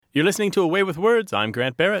You're listening to Away with Words. I'm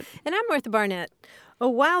Grant Barrett. And I'm Martha Barnette. A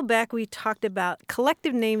while back, we talked about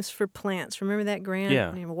collective names for plants. Remember that, Grant?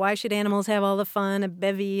 Yeah. Why should animals have all the fun? A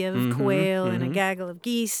bevy of quail and a gaggle of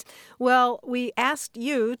geese. Well, we asked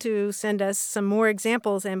you to send us some more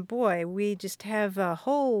examples, and boy, we just have a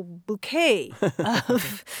whole bouquet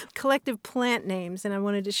of collective plant names, and I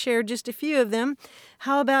wanted to share just a few of them.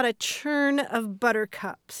 How about a churn of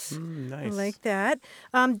buttercups? Nice. I like that.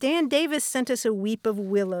 Dan Davis sent us a weep of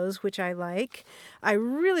willows, which I like. I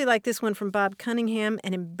really like this one from Bob Cunningham,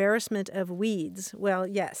 an embarrassment of weeds. Well,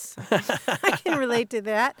 yes, I can relate to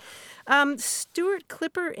that. Stuart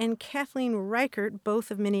Clipper and Kathleen Reichert, both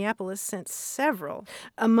of Minneapolis, sent several.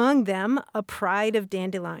 Among them, a pride of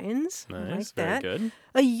dandelions. Nice, I like that. very good.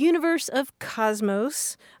 A universe of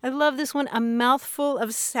cosmos. I love this one. A mouthful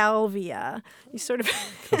of salvia. You sort of...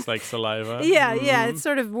 It's like saliva. Yeah, it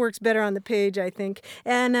sort of works better on the page, I think.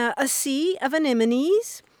 And a sea of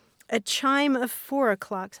anemones. A chime of 4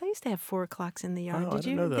 o'clocks. I used to have 4 o'clocks in the yard. Oh, Did I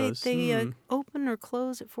you? didn't know those. They open or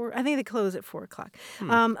close at 4. I think they close at 4 o'clock.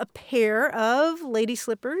 A pair of lady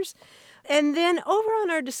slippers. And then over on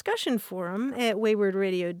our discussion forum at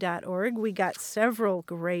waywardradio.org, we got several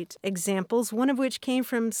great examples, one of which came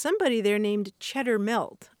from somebody there named Cheddar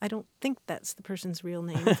Melt. I don't think that's the person's real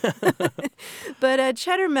name. But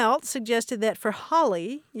Cheddar Melt suggested that for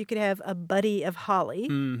holly, you could have a buddy of holly.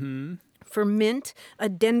 Mm-hmm. For mint, a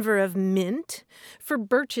Denver of mint. For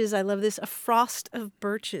birches, I love this, a frost of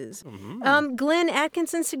birches. Mm-hmm. Glenn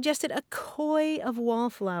Atkinson suggested a koi of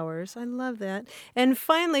wallflowers. I love that. And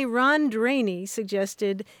finally, Ron Draney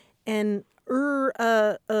suggested an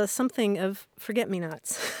something of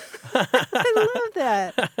forget-me-nots. I love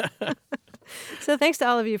that. So thanks to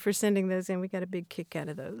all of you for sending those in. We got a big kick out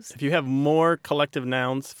of those. If you have more collective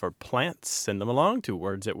nouns for plants, send them along to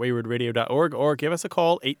words@waywardradio.org or give us a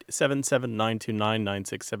call,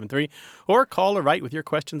 877-929-9673, or call or write with your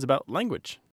questions about language.